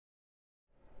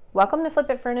Welcome to Flip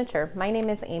It Furniture. My name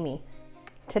is Amy.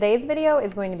 Today's video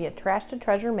is going to be a trash to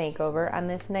treasure makeover on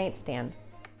this nightstand.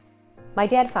 My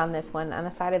dad found this one on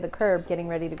the side of the curb getting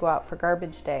ready to go out for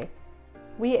garbage day.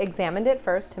 We examined it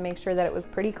first to make sure that it was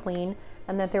pretty clean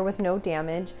and that there was no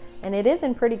damage, and it is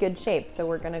in pretty good shape, so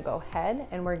we're going to go ahead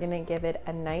and we're going to give it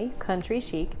a nice country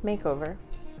chic makeover.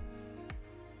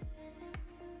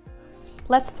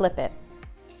 Let's flip it.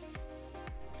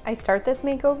 I start this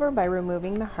makeover by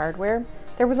removing the hardware.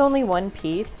 There was only one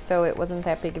piece, so it wasn't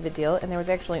that big of a deal, and there was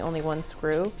actually only one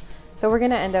screw. So we're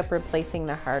gonna end up replacing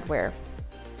the hardware.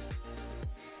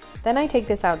 Then I take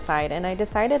this outside, and I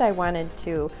decided I wanted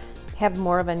to have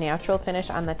more of a natural finish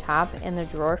on the top and the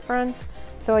drawer fronts.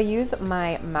 So I use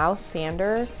my mouse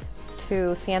sander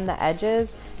to sand the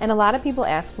edges, and a lot of people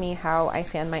ask me how I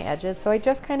sand my edges, so I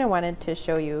just kind of wanted to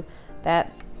show you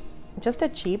that just a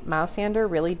cheap mouse sander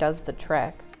really does the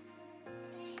trick.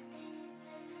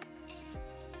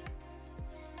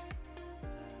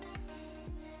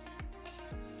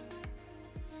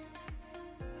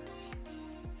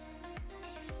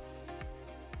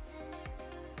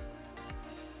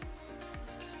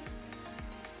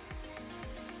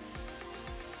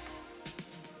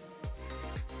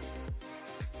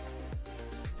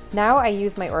 Now I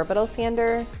use my orbital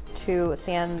sander to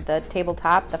sand the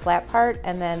tabletop, the flat part,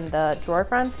 and then the drawer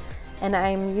fronts. And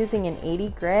I'm using an 80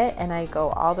 grit, and I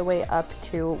go all the way up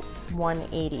to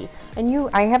 180. And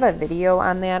I have a video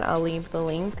on that. I'll leave the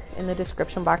link in the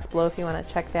description box below if you want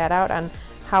to check that out on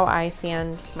how I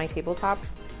sand my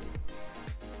tabletops.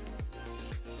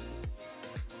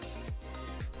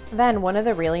 Then one of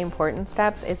the really important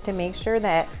steps is to make sure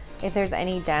that if there's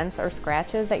any dents or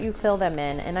scratches that you fill them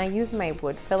in, and I use my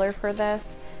wood filler for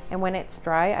this, and when it's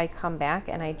dry I come back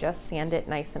and I just sand it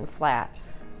nice and flat,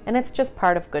 and it's just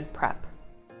part of good prep.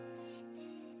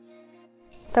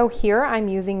 So here I'm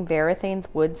using Varathane's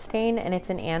wood stain, and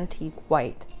it's an antique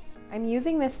white. I'm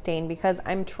using this stain because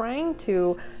I'm trying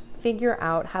to figure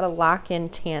out how to lock in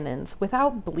tannins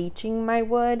without bleaching my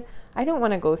wood. I don't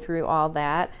want to go through all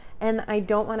that, and I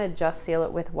don't want to just seal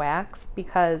it with wax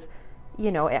because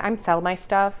I sell my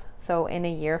stuff, so in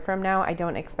a year from now, I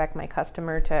don't expect my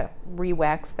customer to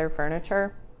re-wax their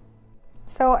furniture.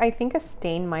 So I think a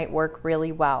stain might work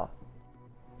really well.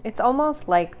 It's almost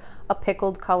like a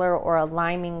pickled color or a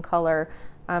liming color.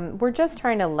 We're just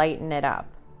trying to lighten it up.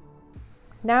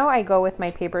 Now I go with my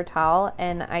paper towel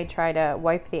and I try to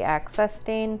wipe the excess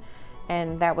stain,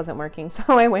 and that wasn't working. So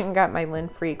I went and got my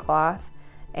lint-free cloth,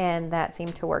 and that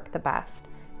seemed to work the best.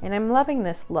 And I'm loving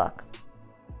this look.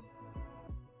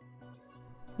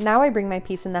 Now I bring my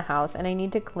piece in the house and I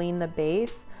need to clean the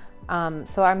base.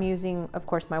 So I'm using, of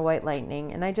course, my White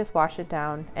Lightning, and I just wash it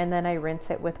down and then I rinse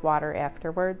it with water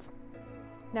afterwards.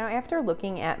 Now after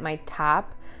looking at my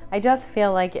top, I just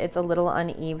feel like it's a little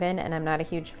uneven and I'm not a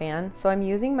huge fan. So I'm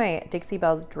using my Dixie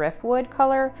Belle's Driftwood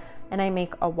color and I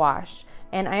make a wash.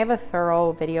 And I have a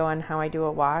thorough video on how I do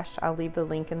a wash. I'll leave the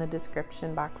link in the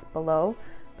description box below.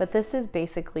 But this is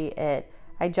basically it.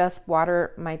 I just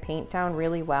water my paint down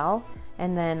really well,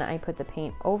 and then I put the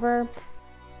paint over.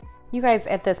 You guys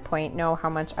at this point know how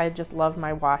much I just love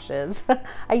my washes.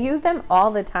 I use them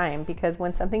all the time because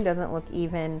when something doesn't look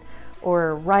even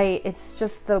or right, it's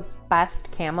just the best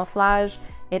camouflage.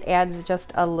 It adds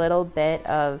just a little bit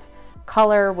of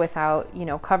color without,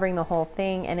 covering the whole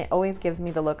thing, and it always gives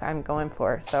me the look I'm going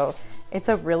for. So it's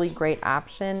a really great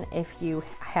option if you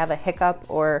have a hiccup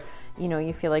or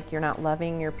you feel like you're not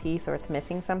loving your piece or it's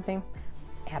missing something.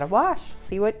 Add a wash,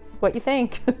 see what you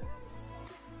think.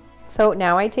 So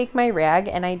now I take my rag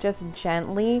and I just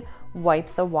gently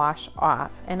wipe the wash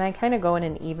off, and I kind of go in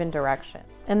an even direction.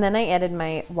 And then I added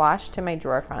my wash to my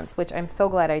drawer fronts, which I'm so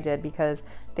glad I did because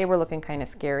they were looking kind of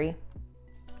scary.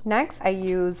 Next I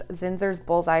use Zinsser's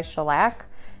Bullseye Shellac,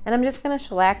 and I'm just going to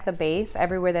shellac the base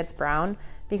everywhere that's brown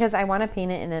because I want to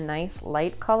paint it in a nice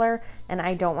light color and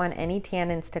I don't want any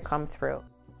tannins to come through.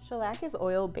 Shellac is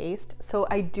oil based, so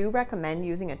I do recommend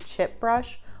using a chip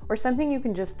brush or something you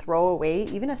can just throw away.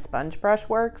 Even a sponge brush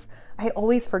works. I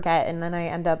always forget and then I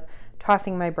end up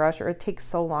tossing my brush, or it takes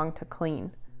so long to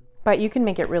clean. But you can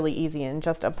make it really easy and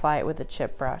just apply it with a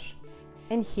chip brush.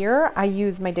 And here I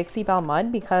use my Dixie Belle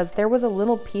mud because there was a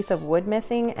little piece of wood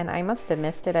missing and I must have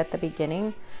missed it at the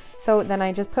beginning. So then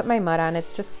I just put my mud on.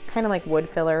 It's just kind of like wood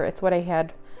filler. It's what I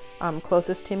had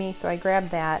closest to me. So I grab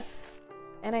that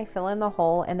and I fill in the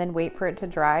hole and then wait for it to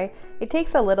dry. It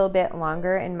takes a little bit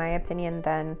longer in my opinion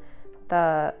than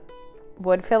the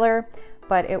wood filler,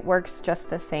 but it works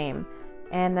just the same.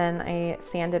 And then I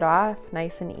sand it off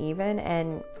nice and even,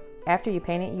 and after you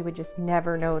paint it, you would just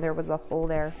never know there was a hole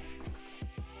there.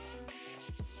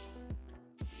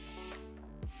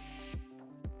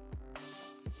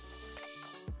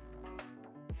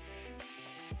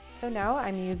 So now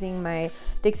I'm using my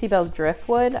Dixie Belle's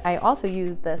Driftwood. I also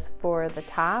use this for the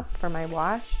top for my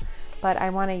wash, but I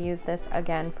want to use this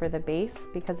again for the base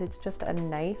because it's just a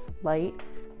nice, light,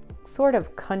 sort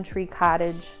of country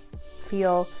cottage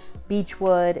feel, beech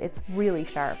wood. It's really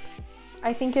sharp.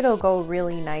 I think it'll go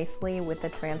really nicely with the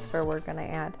transfer we're going to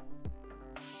add.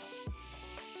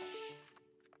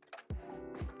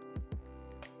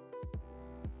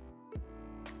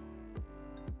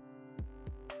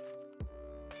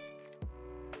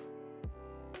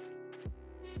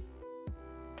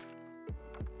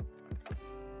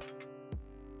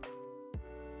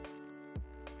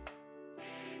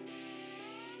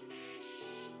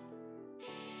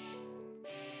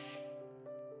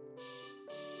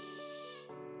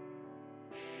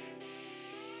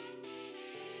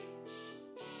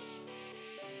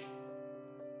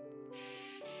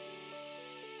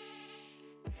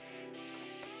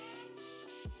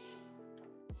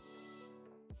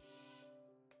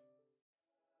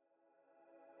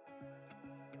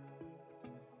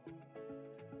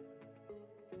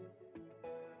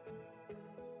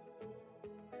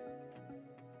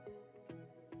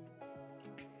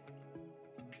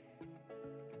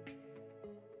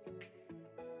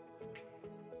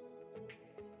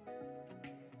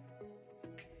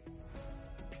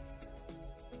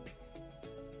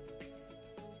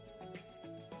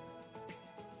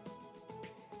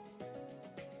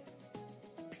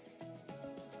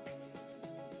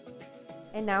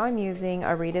 And now I'm using a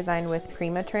redesign with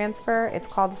Prima transfer. It's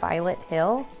called Violet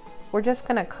Hill. We're just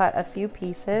gonna cut a few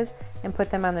pieces and put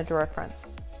them on the drawer fronts.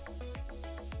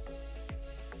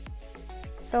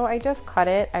 So I just cut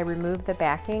it, I remove the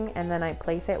backing, and then I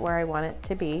place it where I want it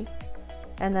to be.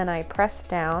 And then I press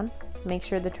down, make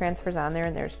sure the transfer's on there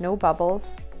and there's no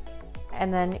bubbles.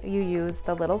 And then you use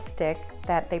the little stick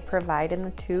that they provide in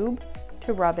the tube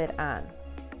to rub it on.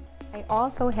 I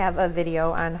also have a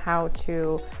video on how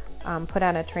to put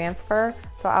on a transfer,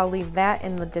 so I'll leave that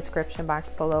in the description box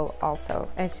below also.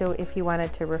 And so if you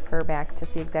wanted to refer back to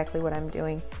see exactly what I'm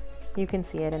doing, you can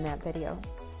see it in that video.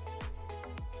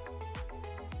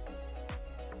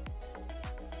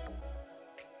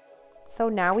 So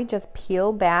now we just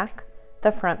peel back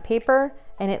the front paper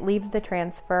and it leaves the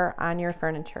transfer on your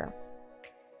furniture.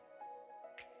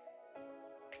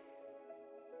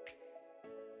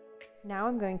 Now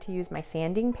I'm going to use my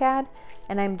sanding pad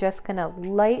and I'm just going to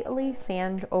lightly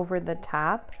sand over the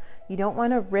top. You don't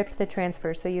want to rip the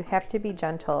transfer, so you have to be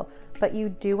gentle, but you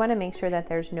do want to make sure that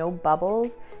there's no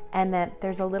bubbles and that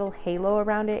there's a little halo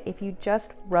around it. If you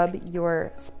just rub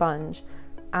your sponge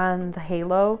on the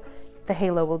halo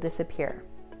will disappear.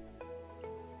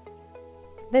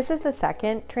 This is the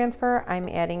second transfer I'm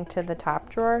adding to the top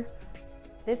drawer.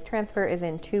 This transfer is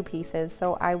in two pieces,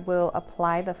 so I will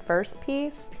apply the first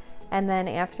piece, and then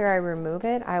after I remove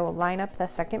it, I will line up the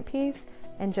second piece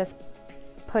and just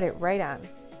put it right on.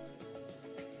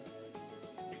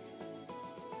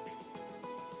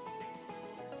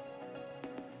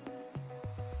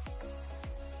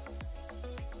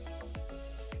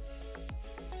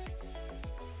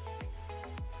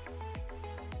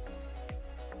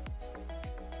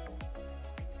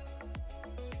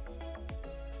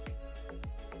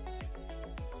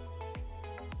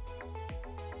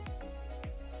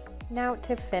 Now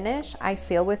to finish, I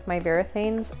seal with my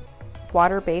Varathane's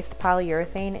water-based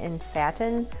polyurethane in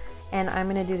satin, and I'm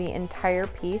going to do the entire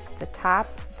piece, the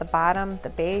top, the bottom,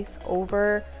 the base,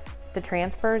 over the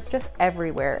transfers, just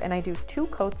everywhere. And I do 2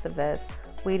 coats of this,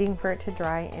 waiting for it to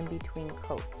dry in between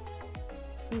coats.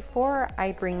 Before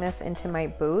I bring this into my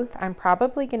booth, I'm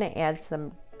probably going to add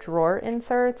some drawer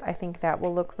inserts. I think that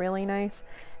will look really nice.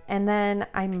 And then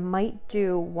I might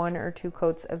do 1 or 2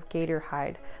 coats of gator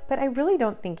hide, but I really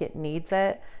don't think it needs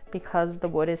it because the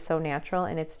wood is so natural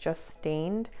and it's just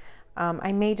stained.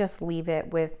 I may just leave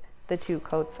it with the 2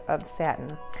 coats of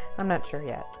satin. I'm not sure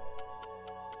yet.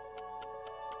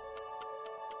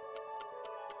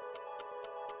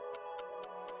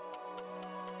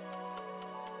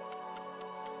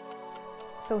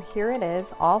 So here it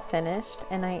is, all finished,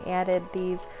 and I added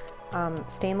these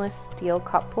stainless steel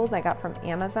cup pulls I got from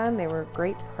Amazon. They were a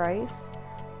great price,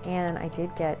 and I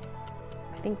did get,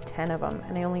 I think, 10 of them,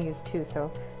 and I only used 2,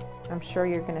 so I'm sure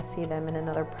you're going to see them in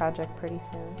another project pretty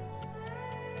soon.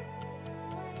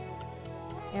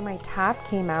 And my top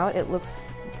came out. It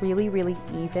looks really, really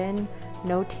even.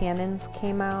 No tannins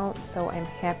came out, so I'm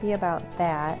happy about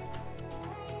that.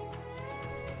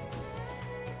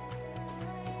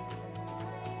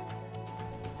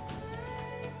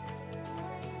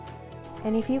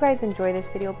 And if you guys enjoy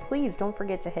this video, please don't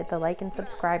forget to hit the like and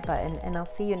subscribe button, and I'll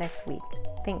see you next week.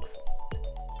 Thanks.